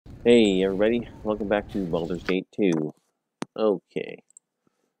Hey everybody, welcome back to Baldur's Gate 2. Okay,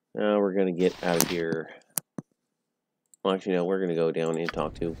 now we're gonna get out of here. Well, actually, no, we're gonna go down and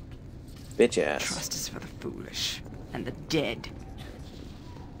talk to bitch ass. Trust is for the foolish and the dead.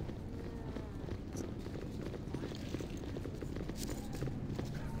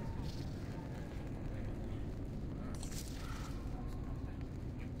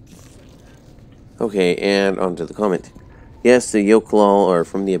 Okay, and on to the comment. Yes, the Yoklal are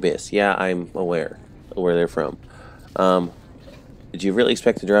from the Abyss. Yeah, I'm aware of where they're from. Did you really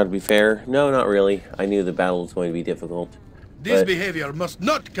expect the Drow to be fair? No, not really. I knew the battle was going to be difficult. This But, behavior must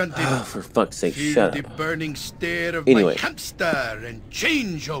not continue. for fuck's sake, Feel shut the up. burning stare of Anyway. my hamster and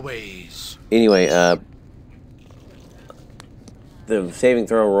change your ways. Anyway, the saving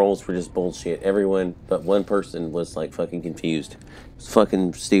throw rolls were just bullshit. Everyone but one person was like fucking confused. It's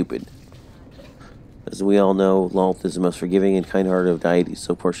fucking stupid. As we all know, Lalt is the most forgiving and kind-hearted of deities,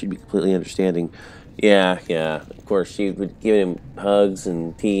 so of course she'd be completely understanding. Yeah. Of course, she would give him hugs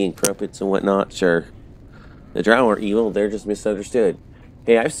and tea and crumpets and whatnot, sure. The Drow aren't evil, they're just misunderstood.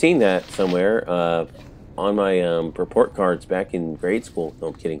 Hey, I've seen that somewhere, on my, report cards back in grade school. No,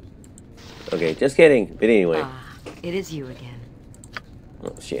 I'm kidding. Okay, just kidding. But anyway. It is you again.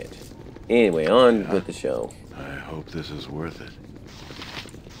 Oh, shit. Anyway, on with the show. I hope this is worth it.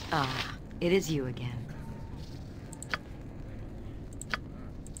 It is you again.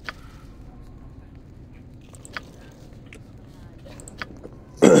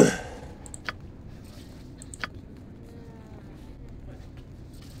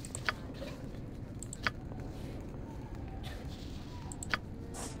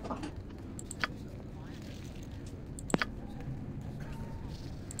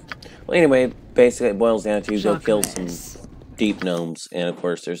 Well, anyway, basically it boils down to go kill some Jarlaxle. deep gnomes. And of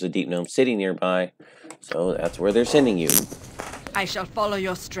course, there's a deep gnome city nearby. So that's where they're sending you. I shall follow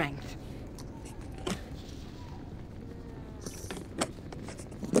your strength.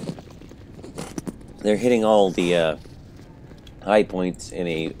 They're hitting all the high points in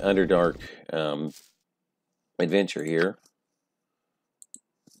a Underdark adventure here.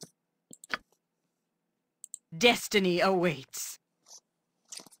 Destiny awaits.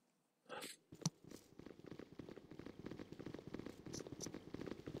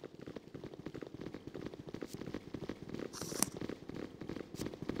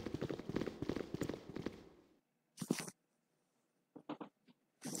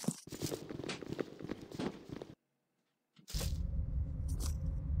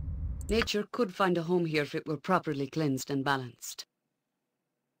 Nature could find a home here if it were properly cleansed and balanced.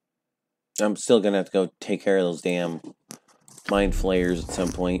 I'm still gonna have to go take care of those damn mind flayers at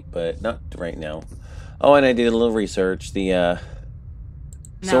some point, but not right now. Oh, and I did a little research. The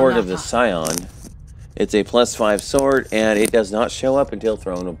Sword of the Scion. It's a +5 sword, and it does not show up until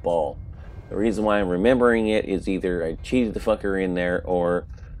Throne of Ball. The reason why I'm remembering it is either I cheated the fucker in there, or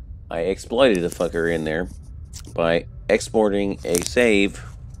I exploited the fucker in there by exporting a save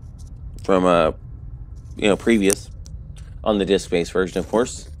from a, previous, on the disk-based version, of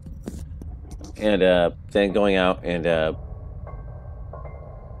course, and then going out and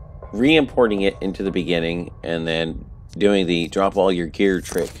re-importing it into the beginning, and then doing the drop all your gear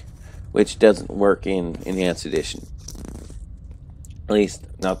trick, which doesn't work in Enhanced Edition. At least,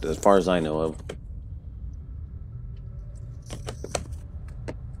 not as far as I know of.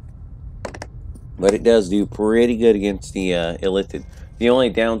 But it does do pretty good against the Illithid. The only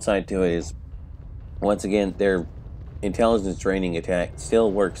downside to it is, once again, their intelligence draining attack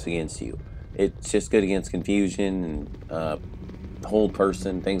still works against you. It's just good against confusion and hold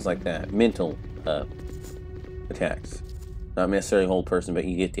person, things like that. Mental attacks. Not necessarily hold person, but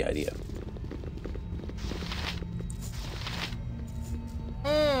you get the idea.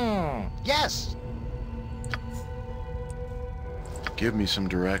 Yes. Give me some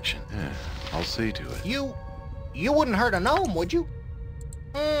direction. Yeah, I'll see to it. You wouldn't hurt a gnome, would you?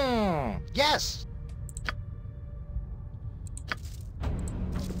 Yes.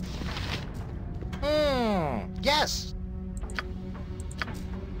 Yes.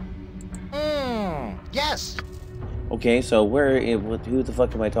 Yes. Okay, so who the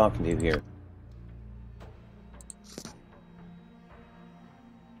fuck am I talking to here?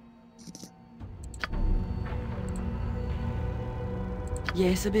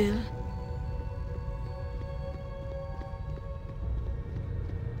 Yes, Bill?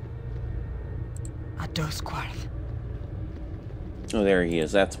 A Dosquarth. Oh, there he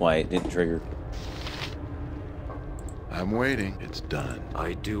is. That's why it didn't trigger. I'm waiting. It's done.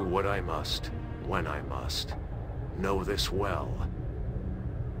 I do what I must, when I must. Know this well.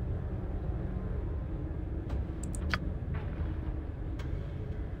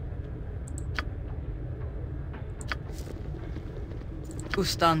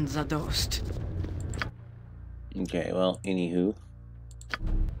 Ustanza dost. Okay, well, anywho.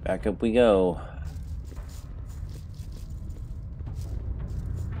 Back up we go.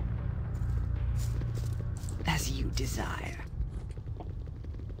 As you desire.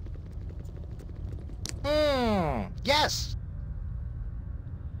 Yes.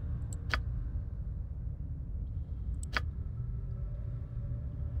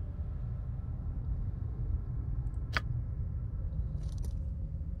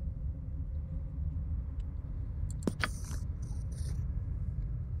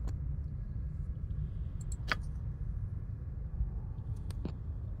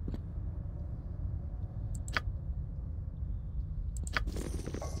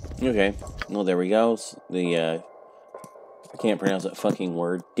 Okay, well, there we go. I can't pronounce that fucking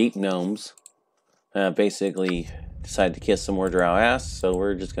word. Deep gnomes basically decided to kiss some more drow ass, so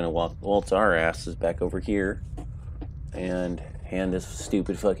we're just gonna waltz our asses back over here and hand this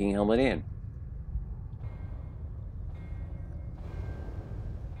stupid fucking helmet in.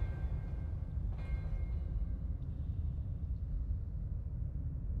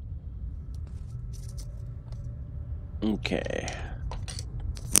 Okay.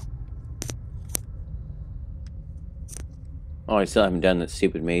 Oh, I still haven't done that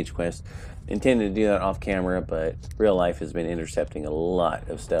stupid mage quest. Intended to do that off camera, but real life has been intercepting a lot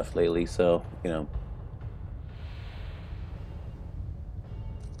of stuff lately, so, you know.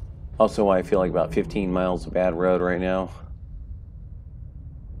 Also, I feel like about 15 miles of bad road right now.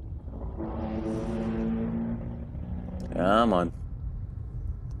 Come on.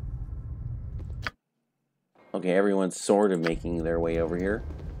 Okay, everyone's sort of making their way over here.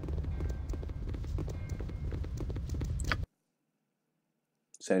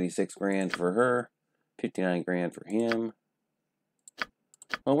 $76 grand for her, 59 grand for him.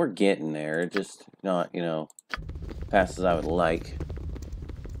 Well, we're getting there, just not, you know, fast as I would like.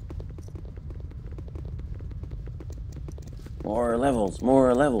 More levels,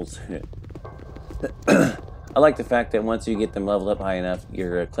 more levels. I like the fact that once you get them leveled up high enough,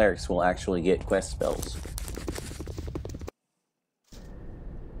 your clerics will actually get quest spells.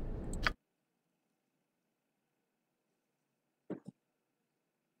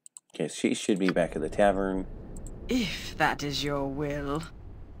 Okay, she should be back at the tavern. If that is your will.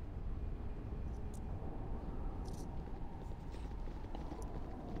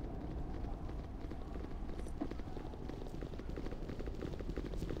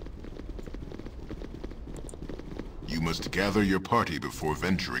 You must gather your party before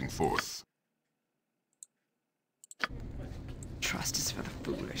venturing forth. Trust is for the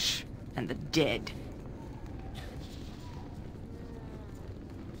foolish and the dead.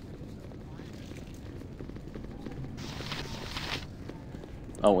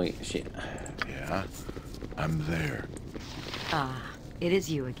 Oh wait, shit. Yeah, I'm there. Ah, it is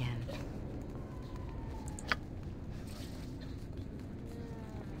you again.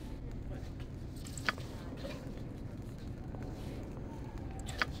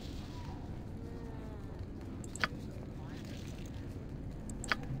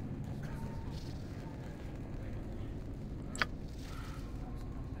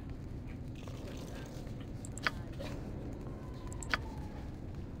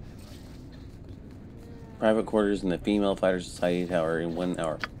 Private quarters in the Female Fighter Society Tower in 1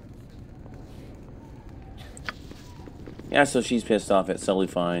 hour. Yeah, so she's pissed off at Sully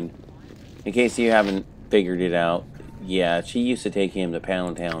Fine. In case you haven't figured it out, yeah, she used to take him to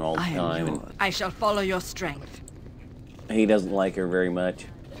Pound Town all the time, and I shall follow your strength. he doesn't like her very much.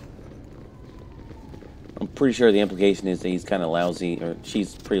 I'm pretty sure the implication is that he's kind of lousy, or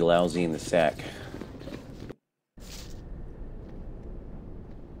she's pretty lousy in the sack.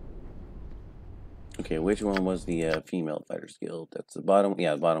 Okay, which one was the Female Fighters Guild? That's the bottom?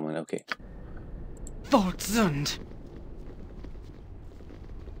 Yeah, the bottom one, okay. Voltzund!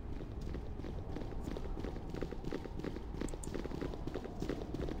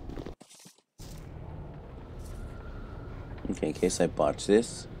 Okay, in case I botch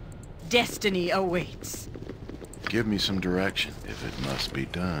this. Destiny awaits. Give me some direction, if it must be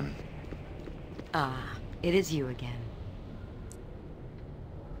done. Ah, it is you again.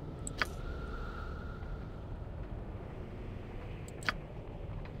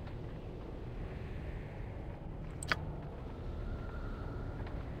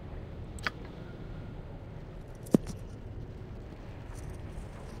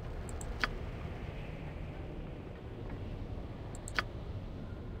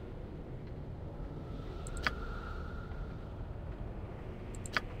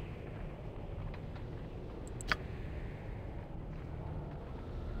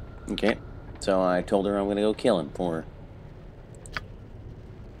 Okay, so I told her I'm gonna go kill him for her.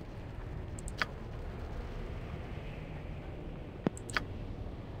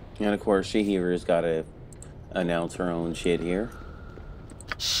 And of course, Shihira's got to announce her own shit here.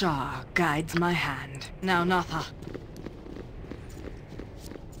 Shah guides my hand. Now, Natha.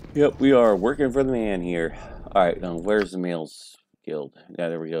 Yep, we are working for the man here. Alright, now where's the males guild? Yeah,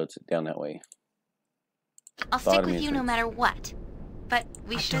 there we go. It's down that way. I'll stick Bottom with you no entrance. matter what. But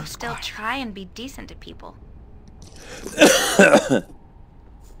we should still try and be decent to people.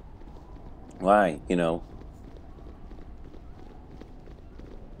 Why, you know?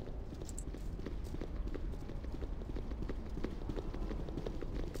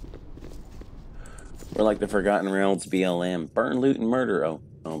 We're like the Forgotten Realms BLM. Burn, loot, and murder. Oh,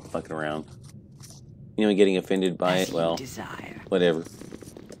 I'm fucking around. You know, getting offended by it? Well, whatever.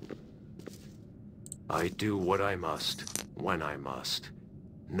 I do what I must, when I must.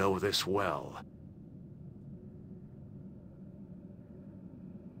 Know this well.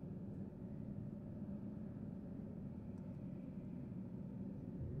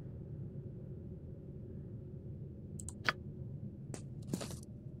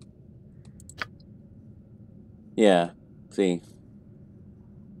 Yeah, see.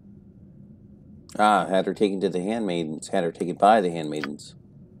 Ah, had her taken to the handmaidens. Had her taken by the handmaidens.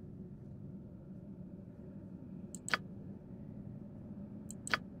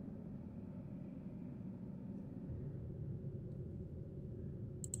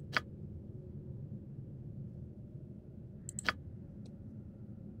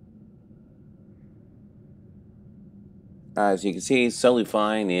 As you can see,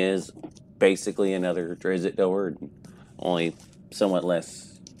 Sullyfine is basically another Drizzt Do'Urden, only somewhat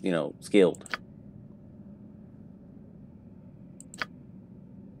less, you know, skilled.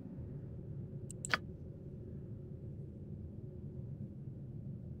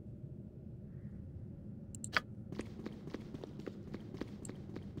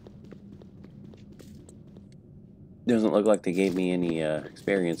 Doesn't look like they gave me any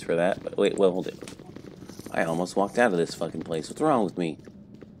experience for that, but wait, well, hold it. I almost walked out of this fucking place. What's wrong with me?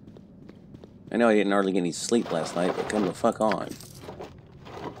 I know I didn't hardly get any sleep last night, but come the fuck on.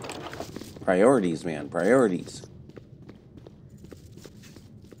 Priorities, man. Priorities.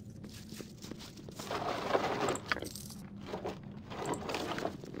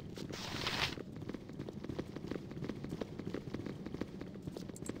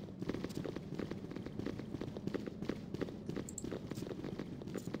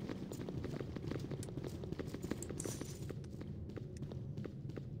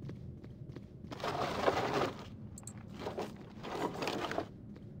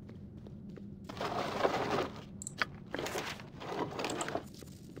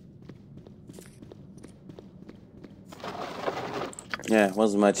 Yeah,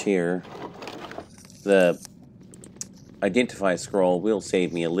 wasn't much here. The identify scroll will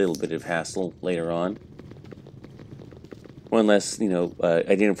save me a little bit of hassle later on. One less, you know,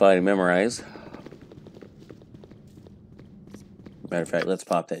 identify to memorize. Matter of fact, let's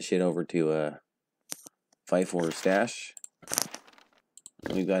pop that shit over to Fight for Stash.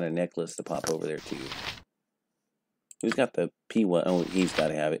 We've got a necklace to pop over there too. Who's got the P1? Oh, he's got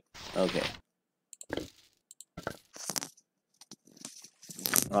to have it. Okay.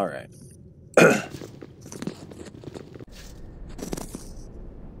 All right.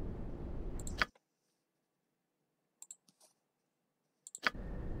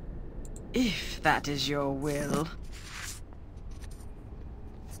 If that is your will.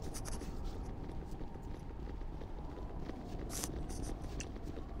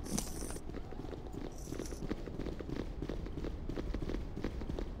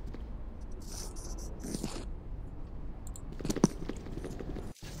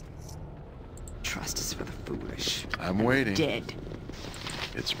 Trust is for the foolish. I'm waiting. Dead.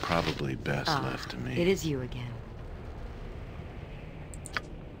 It's probably best left to me. It is you again.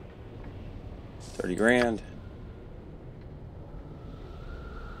 30 grand.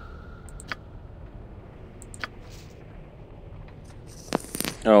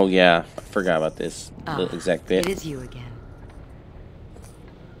 Oh yeah, I forgot about this. The exact bit. It is you again.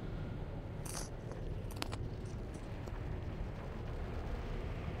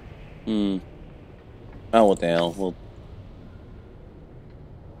 Oh, what the hell? Well,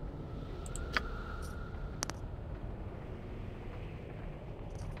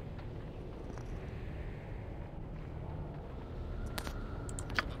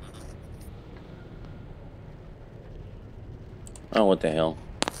 oh, what the hell?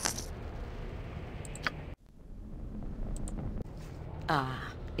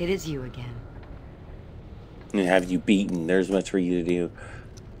 It is you again. And have you beaten? There's much for you to do.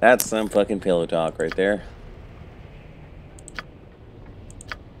 That's some fucking pillow talk right there.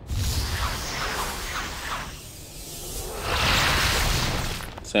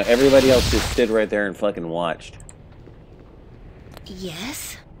 So everybody else just stood right there and fucking watched.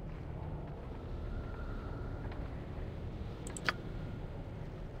 Yes?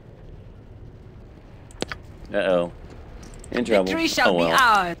 Uh-oh. In trouble. Victory shall Oh, be well.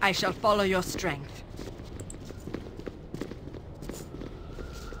 ours. I shall follow your strength.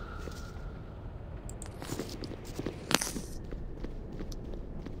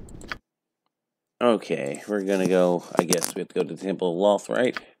 Okay, we're gonna go, I guess we have to go to the Temple of Loth,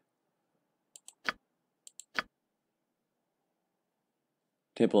 right?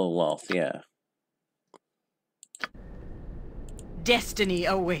 Temple of Loth, yeah. Destiny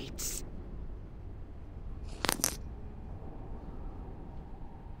awaits.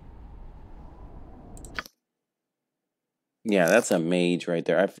 Yeah, that's a mage right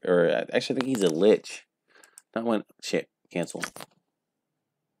there. Actually, I think he's a lich. Not one. Shit, cancel.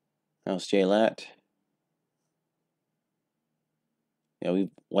 That was J-Lat. Yeah, we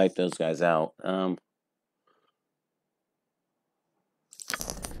wiped those guys out.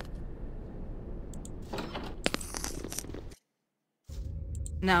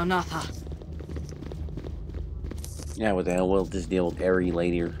 Now, Natha. Yeah, what the hell? We'll just deal with Eri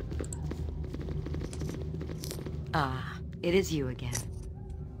later. Ah, it is you again.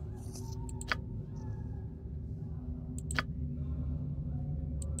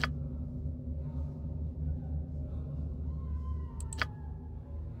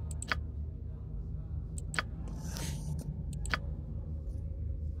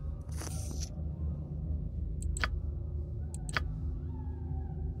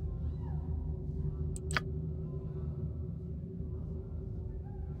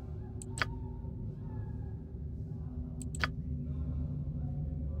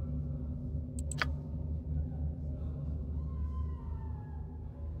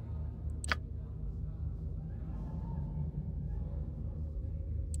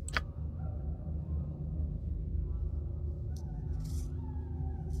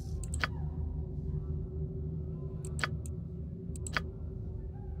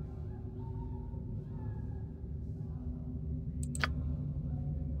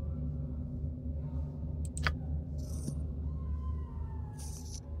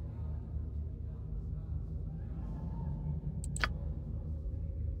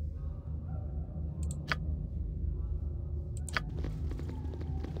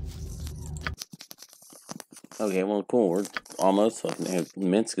 Okay, well, cool. We're almost fucking.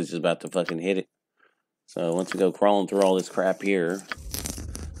 Minsk is just about to fucking hit it. So once we go crawling through all this crap here,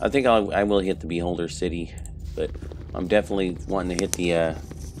 I think I will hit the Beholder City, but I'm definitely wanting to hit the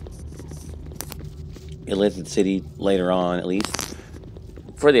Illithid City later on, at least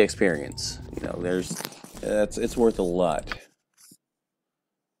for the experience. You know, it's worth a lot.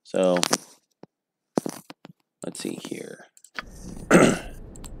 So let's see here.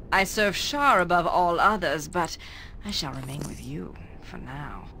 I serve Shar above all others, but I shall remain with you for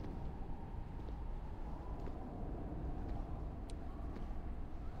now.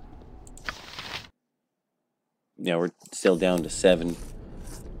 Yeah, we're still down to 7.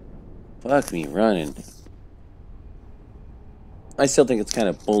 Fuck me running. I still think it's kind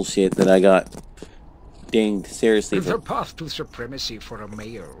of bullshit that I got dinged seriously. The path to supremacy for a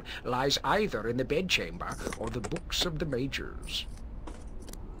male lies either in the bedchamber or the books of the majors.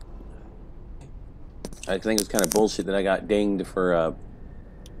 I think it's kind of bullshit that I got dinged for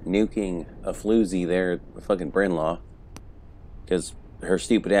nuking a floozy there at fucking Brinlaw. Because her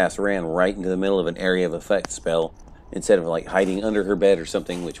stupid ass ran right into the middle of an area of effect spell instead of like hiding under her bed or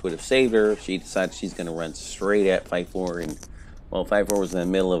something, which would have saved her. She decided she's going to run straight at 5-4, and well, 5-4 was in the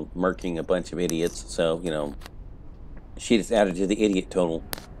middle of murking a bunch of idiots, so, you know, she just added to the idiot total.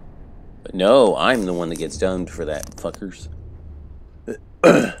 But no, I'm the one that gets done for that, fuckers.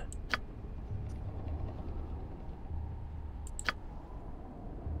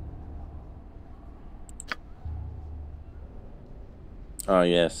 Oh,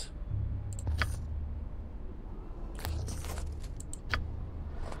 yes.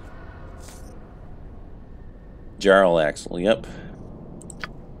 Jarlaxle, yep.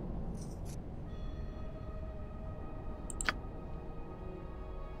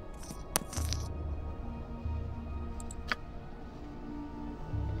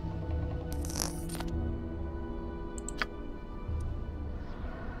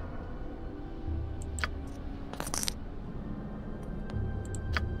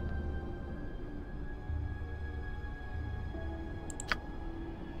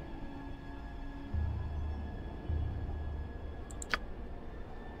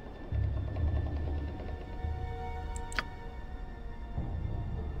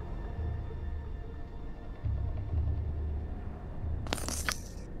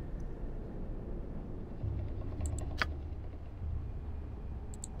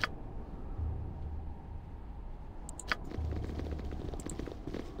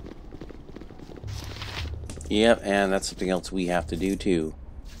 Yep, and that's something else we have to do too.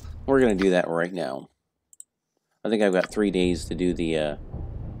 We're gonna do that right now. I think I've got 3 days to do the,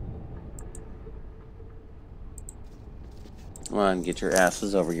 Come on, get your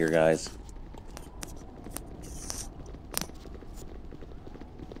asses over here, guys.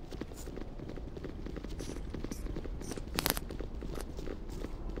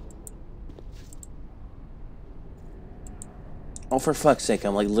 Oh, for fuck's sake,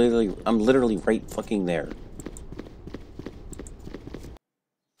 I'm literally right fucking there.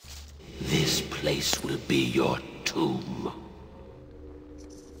 This place will be your tomb.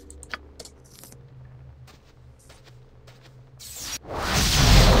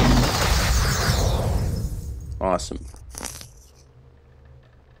 Awesome.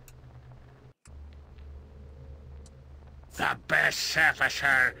 The best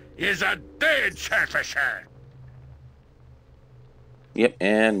surfacer is a dead surfacer. Yep,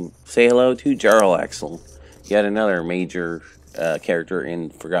 and say hello to Jarlaxle, yet another major character in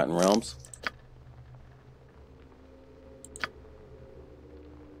Forgotten Realms.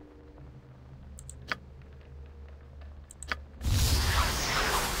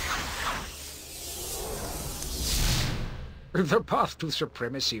 The path to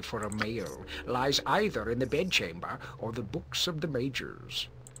supremacy for a male lies either in the bedchamber or the books of the majors.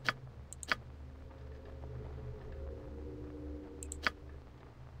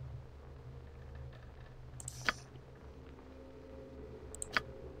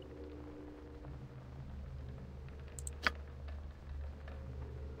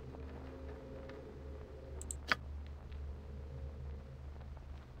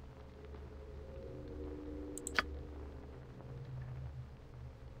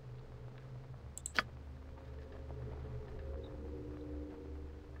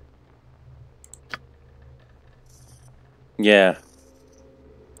 Yeah.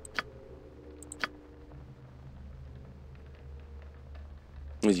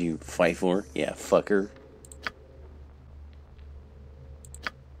 Was you fight for? Yeah, fucker.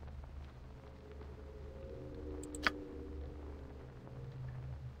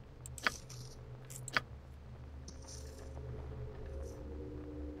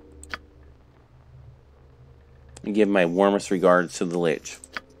 And give my warmest regards to the Lich.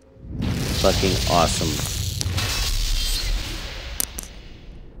 Fucking awesome.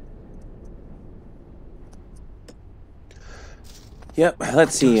 Yep,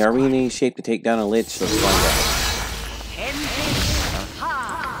 let's see. Are we in any shape to take down a Lich? Let's find out.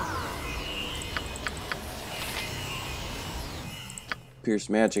 Pierce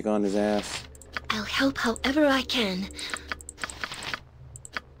magic on his ass. I'll help however I can.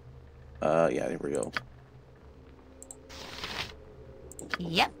 Yeah, there we go.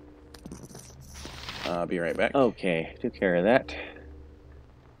 Yep. I'll be right back. Okay, took care of that.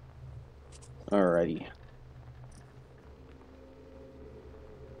 Alrighty.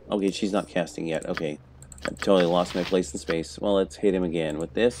 Okay, she's not casting yet. Okay. I totally lost my place in space. Well, let's hit him again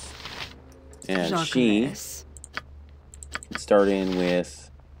with this. And she can start in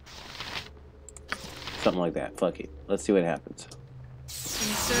with something like that. Fuck it. Let's see what happens.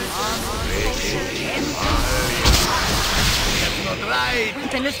 That's not right.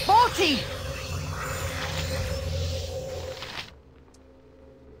 Weapon is faulty.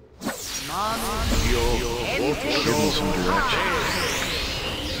 Give me some direction.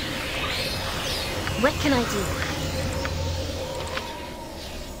 What can I do?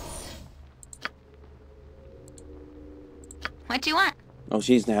 What do you want? Oh,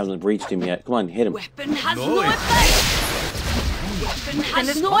 she hasn't reached him yet. Come on, hit him. Weapon has no effect. Weapon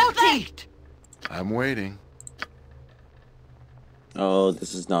has no effect. I'm waiting. Oh,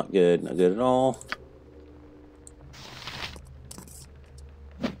 this is not good. Not good at all.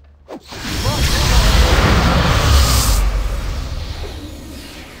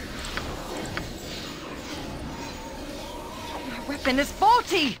 Weapon is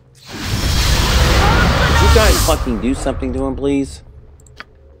faulty. Could you guys fucking do something to him, please?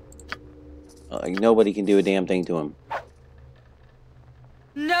 Like, nobody can do a damn thing to him.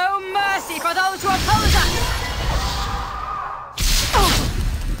 No mercy for those who oppose us.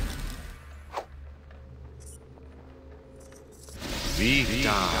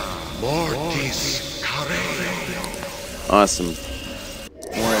 Vita mortis careo. Awesome.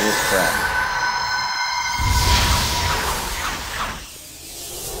 More of this crap.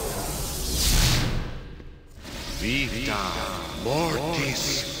 Vita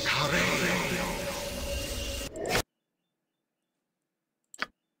mortis careo.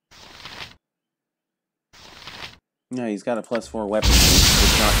 No, he's got a +4 weapon.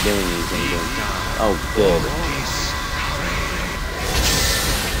 It's not doing anything. Oh, good.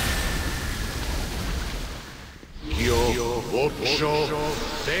 I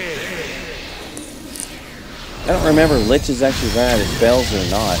don't remember if liches actually run out of spells or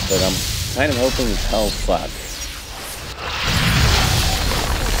not, but I'm kind of hoping it's hell fuck.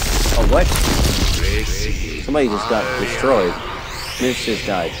 Oh, what? Somebody just got destroyed. Mitch just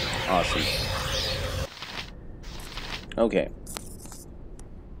died. Awesome. Okay.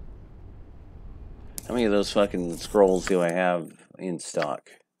 How many of those fucking scrolls do I have in stock?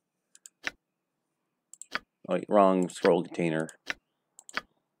 Oh, wrong scroll container.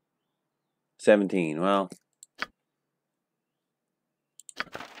 17. Well.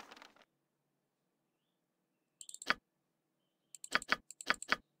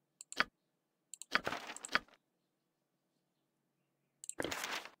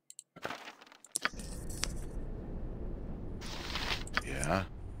 Yeah?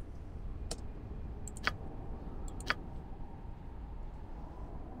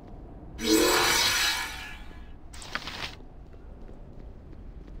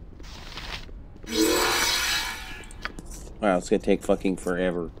 Wow, it's gonna take fucking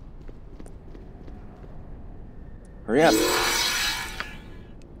forever. Hurry up.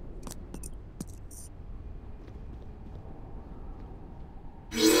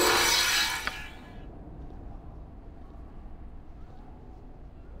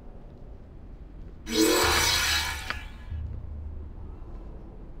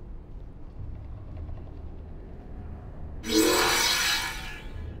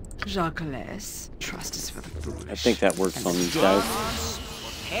 Jarlaxle, trust is for the foolish. I think that works on these guys.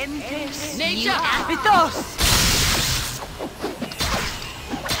 Nature Abythos!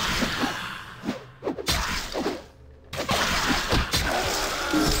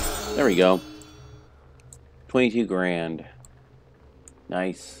 There we go. 22 grand.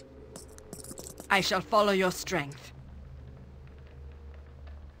 Nice. I shall follow your strength.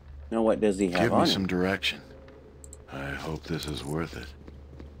 Now what does he have Give on me him? some direction. I hope this is worth it.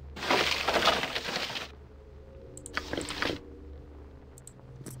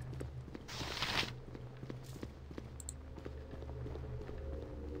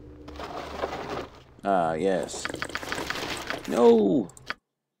 Ah, yes. No!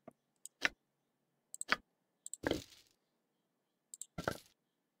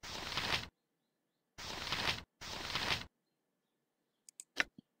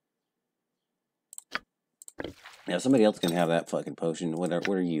 Yeah, somebody else can have that fucking potion. What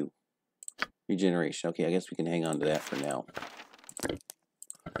are you? Regeneration. Okay, I guess we can hang on to that for now. I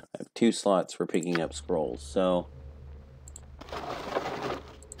have 2 slots for picking up scrolls, so...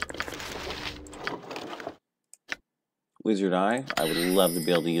 Wizard Eye. I would love to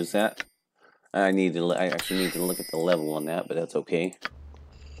be able to use that. I actually need to look at the level on that, but that's okay.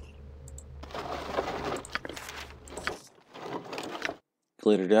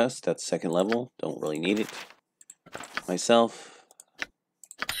 Glitter Dust, that's 2nd level. Don't really need it. Myself.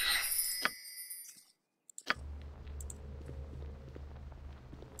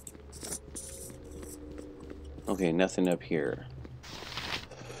 Okay, nothing up here.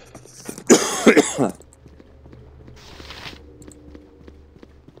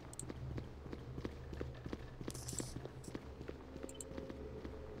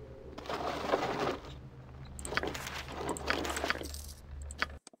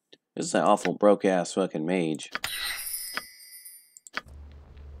 This is an awful broke-ass fucking mage.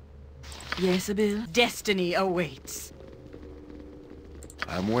 Yes, Bill. Destiny awaits.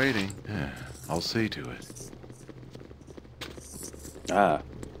 I'm waiting. Yeah, I'll see to it. Ah.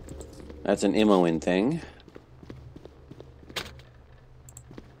 That's an MON thing.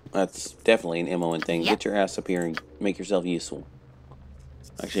 That's definitely an MON thing. Yep. Get your ass up here and make yourself useful.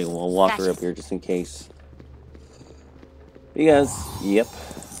 Actually, we'll walk her up here just in case. Because, yep.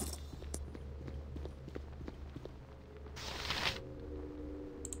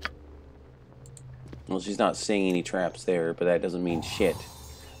 Well, she's not seeing any traps there, but that doesn't mean shit.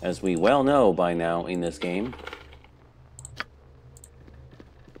 As we well know by now in this game.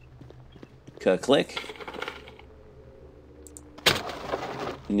 Click.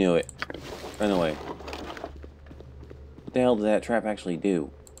 Knew it. Run away. What the hell did that trap actually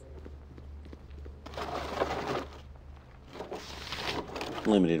do?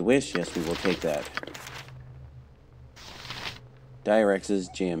 Limited wish, yes, we will take that. Jarlaxle's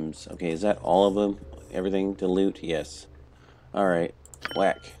gems. Okay, is that all of them? Everything to loot? Yes. Alright.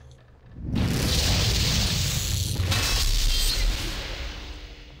 Whack.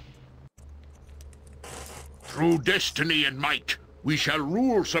 Through destiny and might, we shall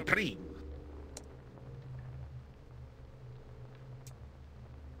rule supreme.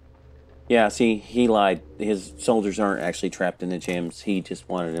 Yeah, see, he lied. His soldiers aren't actually trapped in the gems. He just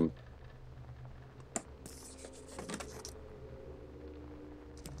wanted them.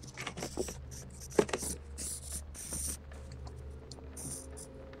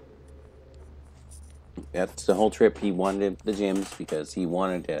 That's the whole trip. He wanted the gems because he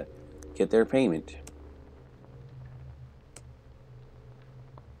wanted to get their payment.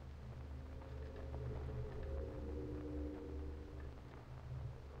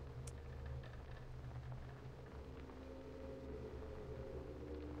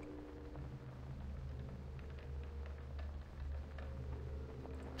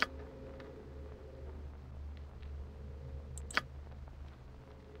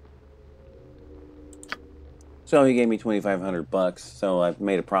 So he gave me $2,500, so I've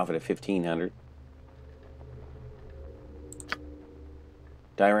made a profit of $1,500.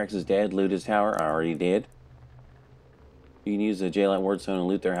 Direx is dead. Loot his tower. I already did. You can use the Jailite Wardstone and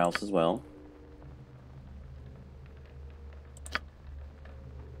loot their house as well.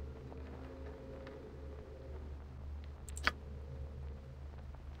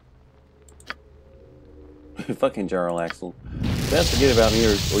 Fucking Jarlaxle. Don't forget about me or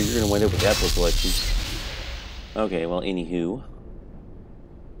you're going to wind up with Apple Collection. Okay, well, anywho.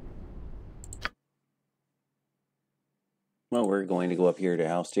 Well, we're going to go up here to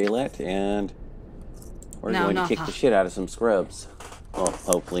House Jailite, and we're going to kick the shit out of some scrubs. Well,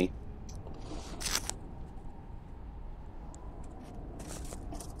 hopefully.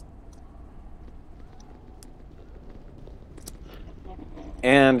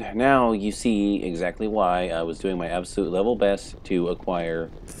 And now you see exactly why I was doing my absolute level best to acquire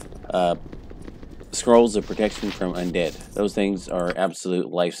scrolls of protection from undead. Those things are absolute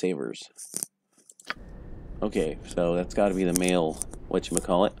lifesavers. Okay, so that's got to be the male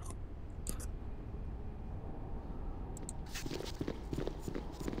whatchamacallit.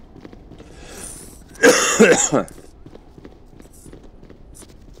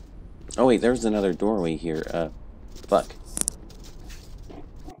 Oh wait, there's another doorway here. Fuck.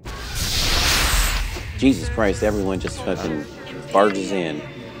 Jesus Christ, everyone just fucking barges in.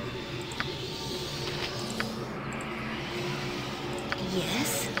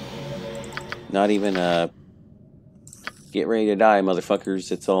 Yes? Not even, get ready to die,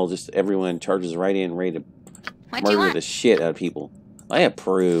 motherfuckers. It's all just, everyone charges right in, ready to murder the shit out of people. I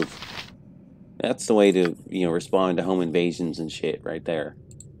approve. That's the way to, you know, respond to home invasions and shit right there.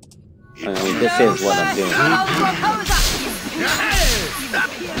 I mean, this is what I'm doing.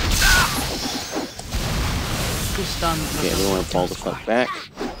 Okay, everyone fall the fuck back.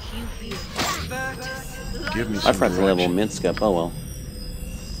 I forgot to level Minsk up. Oh well.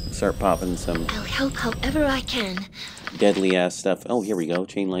 Start popping some I'll help however I can. deadly ass stuff. Oh, here we go.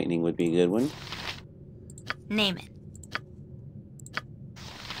 Chain lightning would be a good one. Name it.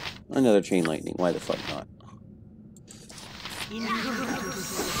 Another chain lightning. Why the fuck not?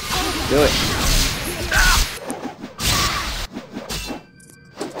 Do it.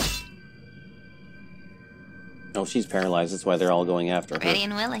 Oh, she's paralyzed. That's why they're all going after her. Ready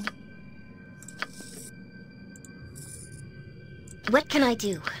and willing. What can I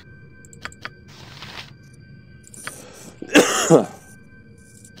do?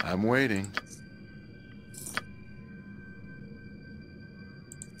 I'm waiting.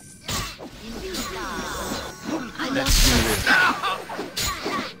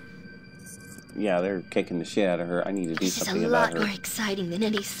 Yeah, they're kicking the shit out of her. I need to do something about her. This is a lot more exciting than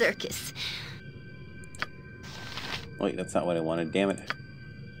any circus. Wait, that's not what I wanted. Damn it. I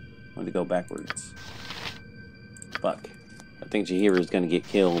wanted to go backwards. Fuck. I think Jaheira's gonna get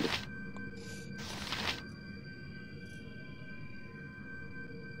killed.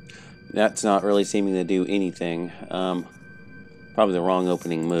 That's not really seeming to do anything. Probably the wrong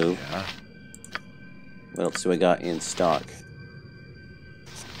opening move. Yeah. What else do I got in stock?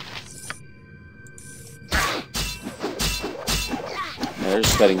 They're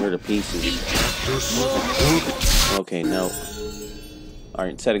just cutting her to pieces. Okay, no.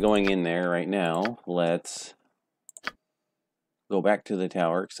 Alright, instead of going in there right now, let's go back to the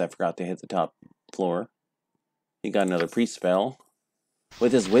tower, because I forgot to hit the top floor. He got another priest spell.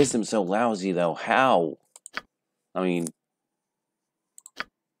 With his wisdom so lousy, though, how? I mean,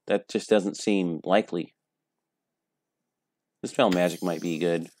 that just doesn't seem likely. Dispel magic might be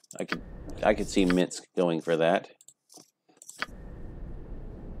good. I could see Minsk going for that.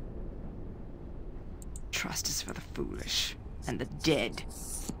 Trust is for the foolish and the dead.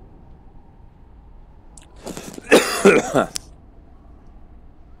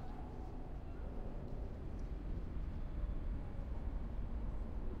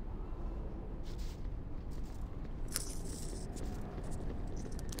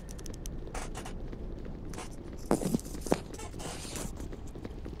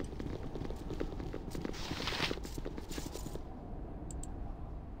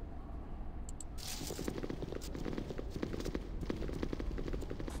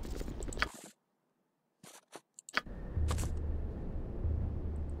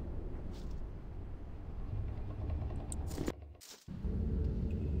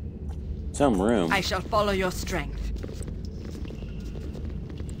 some room. I shall follow your strength.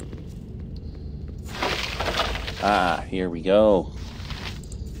 Ah, here we go.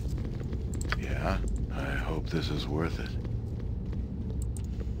 Yeah, I hope this is worth it.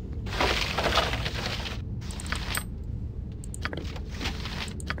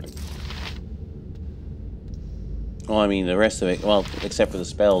 Well, I mean, the rest of it, well, except for the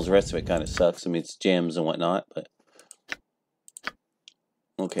spells, the rest of it kind of sucks. I mean, it's gems and whatnot, but...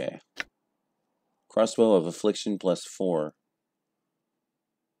 Okay. Crossbow of Affliction +4.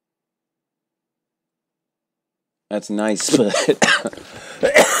 That's nice, but...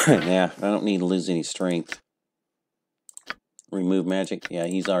 yeah, I don't need to lose any strength. Remove magic. Yeah,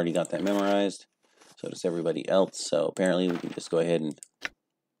 he's already got that memorized. So does everybody else. So apparently we can just go ahead and...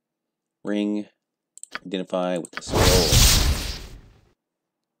 Ring... Identify with the scroll.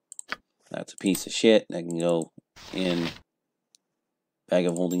 That's a piece of shit. That can go in bag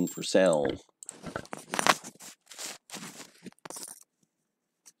of holding for sale.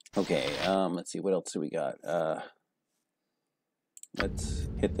 Okay, let's see, what else do we got? Let's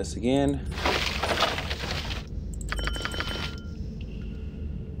hit this again.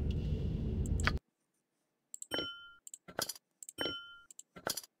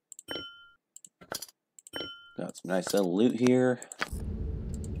 Got some nice little loot here.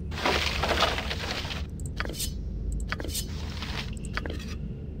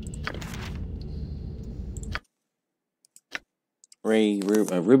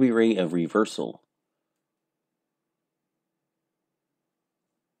 Ruby Ray of Reversal.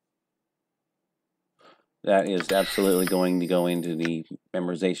 That is absolutely going to go into the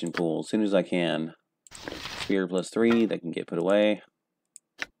memorization pool as soon as I can. Spear +3, that can get put away.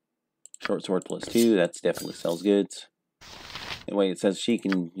 Short sword +2, that's definitely sells goods. Anyway, it says she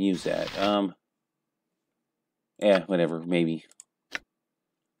can use that. Yeah, whatever, maybe.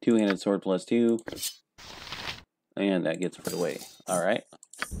 Two-handed sword +2. And that gets put away. Alright.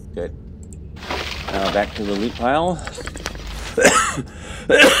 Good. Now back to the loot pile.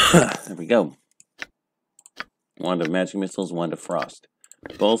 There we go. Wand of magic missiles, wand of frost.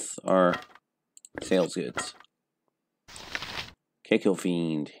 Both are sales goods. Kill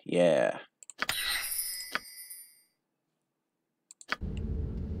Fiend, yeah.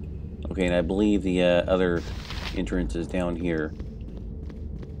 Okay, and I believe the other entrance is down here.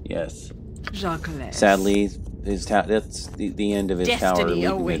 Yes. Jarlaxle. Sadly, that's the end of his tower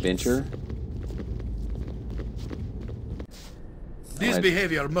looping adventure. This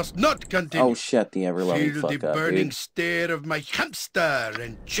behavior must not continue. Oh, shut the ever-loving fuck up, Feel the burning dude. stare of my hamster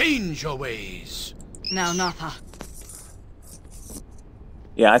and change your ways. Now, Natha.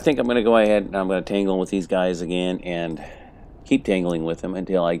 Yeah, I think I'm going to go ahead and I'm going to tangle with these guys again and keep tangling with them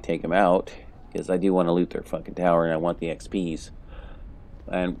until I take them out. Because I do want to loot their fucking tower and I want the XPs.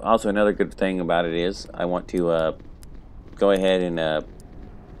 And also another good thing about it is I want to go ahead and...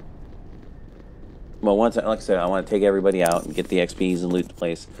 well, once, like I said, I want to take everybody out and get the XPs and loot the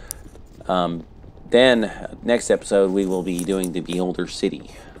place. Then, next episode, we will be doing the Beholder City.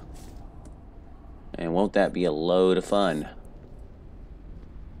 And won't that be a load of fun?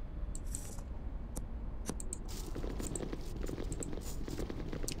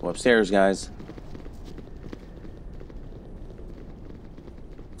 Go upstairs, guys.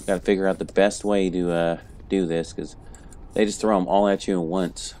 Got to figure out the best way to do this, because they just throw them all at you at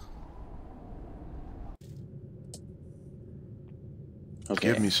once.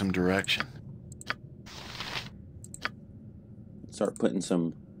 Okay. Give me some direction. Start putting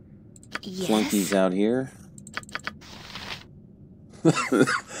some flunkies out here.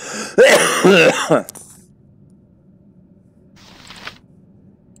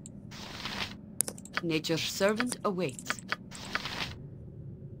 Nature's servant awaits.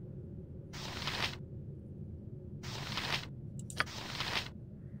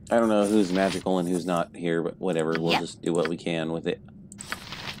 I don't know who's magical and who's not here, but whatever. We'll just do what we can with it.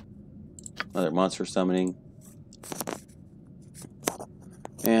 Another monster summoning.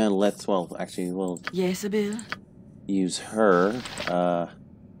 And let's, well, actually, we'll use her.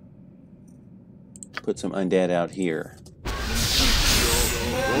 Put some undead out here.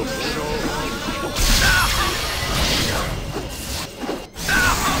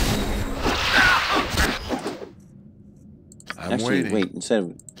 Actually, wait, instead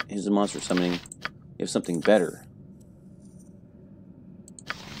of his monster summoning, you have something better.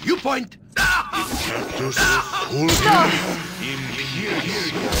 You point!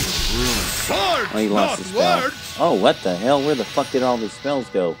 Oh, he lost his spell. Oh, what the hell? Where the fuck did all the spells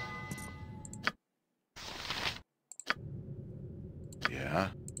go? Yeah.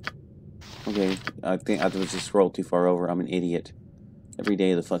 Okay, I think I was just scrolled too far over. I'm an idiot. Every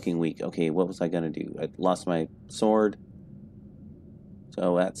day of the fucking week. Okay, what was I gonna do? I lost my sword.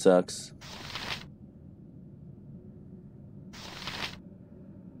 So that sucks.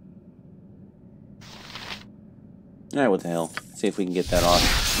 Alright, what the hell? See if we can get that off.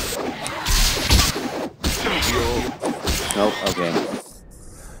 Nope, okay.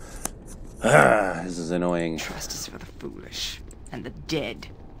 This is annoying. Trust is for the foolish and the dead.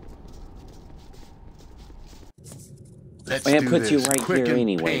 It puts you right here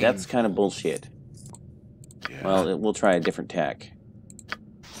anyway. That's kind of bullshit. Yeah. Well, we'll try a different tack.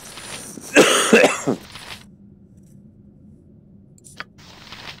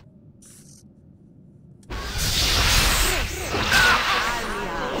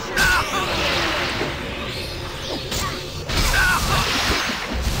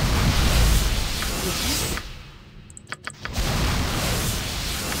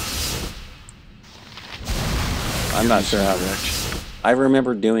 I'm not sure how to. I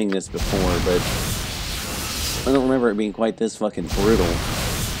remember doing this before, but I don't remember it being quite this fucking brutal.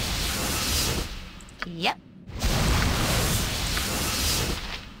 Yep.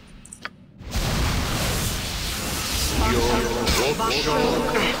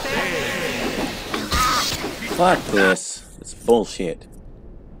 Fuck this. It's bullshit.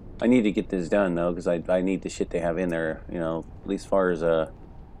 I need to get this done though, because I need the shit they have in there, you know, at least as far as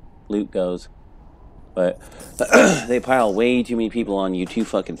loot goes. But they pile way too many people on you too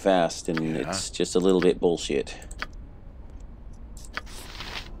fucking fast, and it's just a little bit bullshit.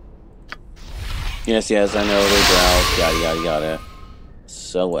 Yes, I know they're Drow, yada yada yada.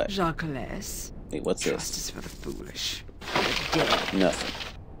 So what? Jarlaxle. Wait, what's Trust this? is for the foolish. The dead. Nothing.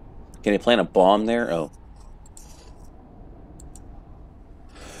 Can they plant a bomb there? Oh.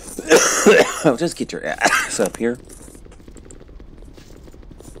 Oh, just get your ass up here.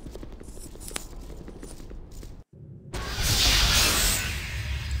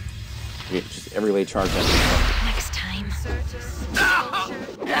 Yeah, just everybody charge that. Next time.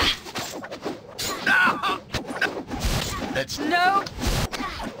 Let's No!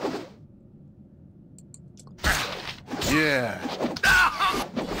 Yeah.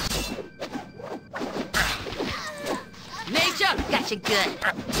 Nature! Gotcha good.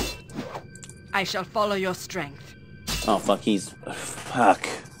 I shall follow your strength. Oh, fuck, fuck.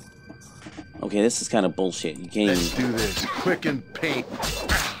 Okay, this is kind of bullshit. You can't Let's even... do this. Quick and paint.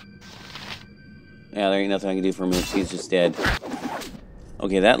 Yeah, there ain't nothing I can do for him. He's just dead.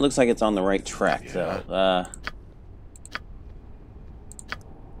 Okay, that looks like it's on the right track, though.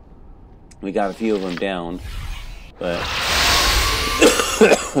 We got a few of them down, but...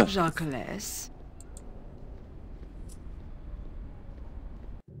 Jarlaxle.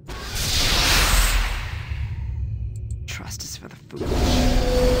 Trust is for the foolish.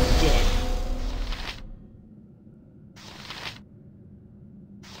 Dead.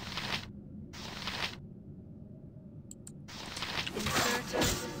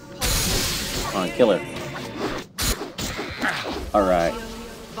 Come on, kill her. Alright.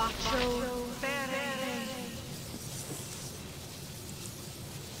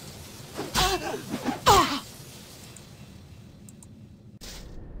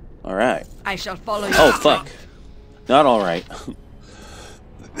 Alright. I shall follow your Oh, fuck. Not alright. Oh,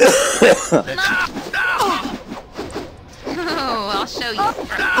 I'll show you.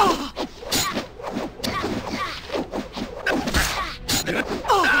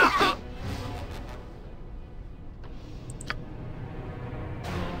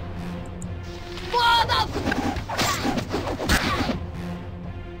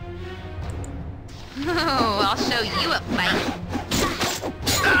 Oh, I'll show you a fight.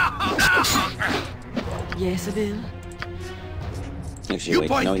 Yes, I will. Actually,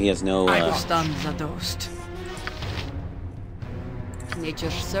 wait, no, he has no, Stand zadost.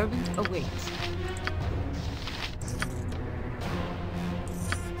 Nature's servant awaits.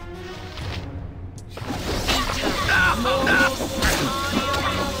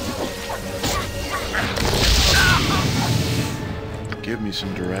 Give me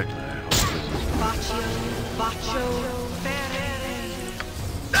some direction. I hope this is...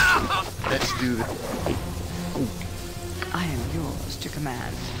 Let's do this. I am yours to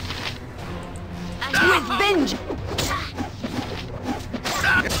command. With vengeance!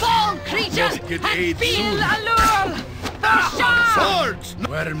 Fall creatures and feel allure! For sure! swords!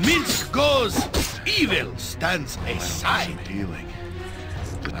 Where Minsk goes, evil stands aside. Healing.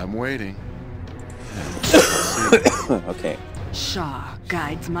 I'm waiting. Okay. Shah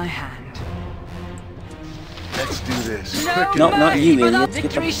guides my hand. Let's do this. No, Quick No, and not you, mercy for idiots. those- Get the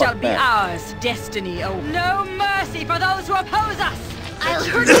Victory fuck shall be back. ours. Destiny, oh. No mercy for those who oppose us! I'll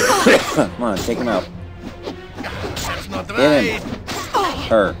hurt you. Come on, take him out. That's not Get right. him.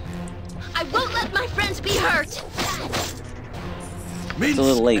 Her. I won't let my friends be hurt. Mince a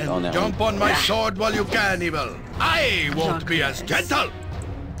little late and on that jump one. on my sword while you can, Evil. I won't be as gentle.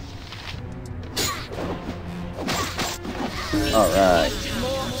 Alright.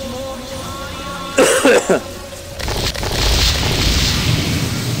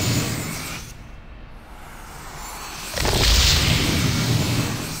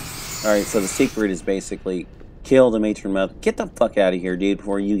 Alright, so the secret is basically kill the matron mother. Get the fuck out of here, dude,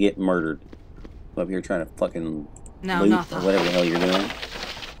 before you get murdered. I'm up here trying to fucking loot or whatever the hell you're doing.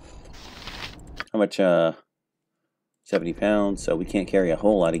 How much, 70 pounds, so we can't carry a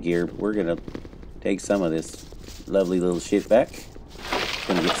whole lot of gear, but we're gonna take some of this lovely little shit back. It's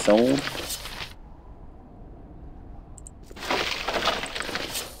gonna get sold.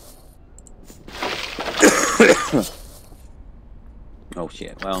 Oh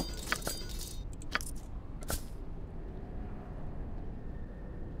shit, well.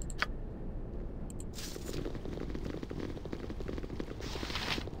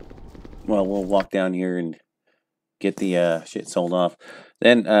 Well, we'll walk down here and get the shit sold off.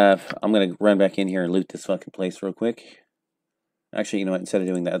 Then I'm going to run back in here and loot this fucking place real quick. Actually, you know what? Instead of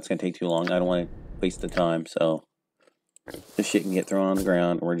doing that, it's going to take too long. I don't want to waste the time, so this shit can get thrown on the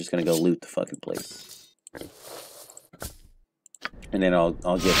ground, and we're just going to go loot the fucking place. And then I'll get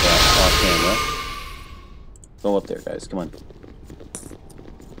that off camera. Go up there, guys. Come on.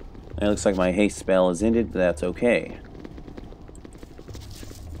 It looks like my haste spell is ended, but that's okay.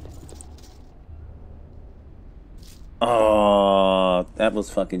 Oh, that was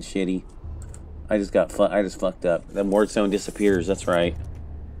fucking shitty. I just fucked up. That wardstone disappears, that's right.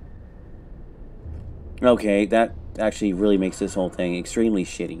 Okay, that actually really makes this whole thing extremely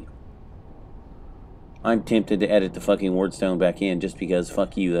shitty. I'm tempted to edit the fucking wardstone back in just because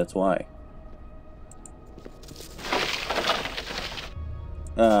fuck you, that's why.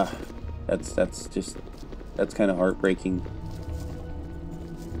 That's kind of heartbreaking.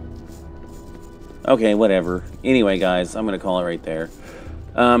 Okay, whatever. Anyway, guys, I'm gonna call it right there.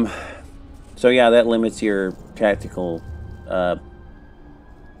 So yeah, that limits your tactical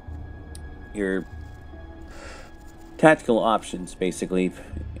options, basically,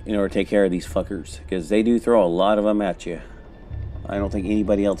 in order to take care of these fuckers, because they do throw a lot of them at you. I don't think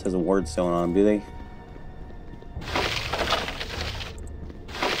anybody else has a wardstone on them, do they?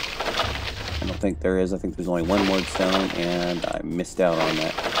 I don't think there is. I think there's only one wardstone, and I missed out on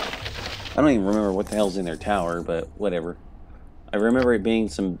that. I don't even remember what the hell's in their tower, but whatever. I remember it being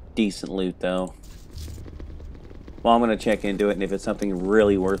some decent loot, though. Well, I'm going to check into it, and if it's something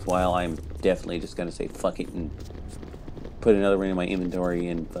really worthwhile, I'm definitely just going to say fuck it and put another one in my inventory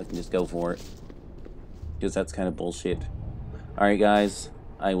and fucking just go for it. Because that's kind of bullshit. Alright, guys.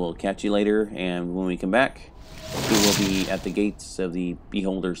 I will catch you later, and when we come back, we will be at the gates of the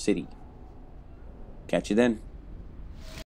Beholder City. Catch you then.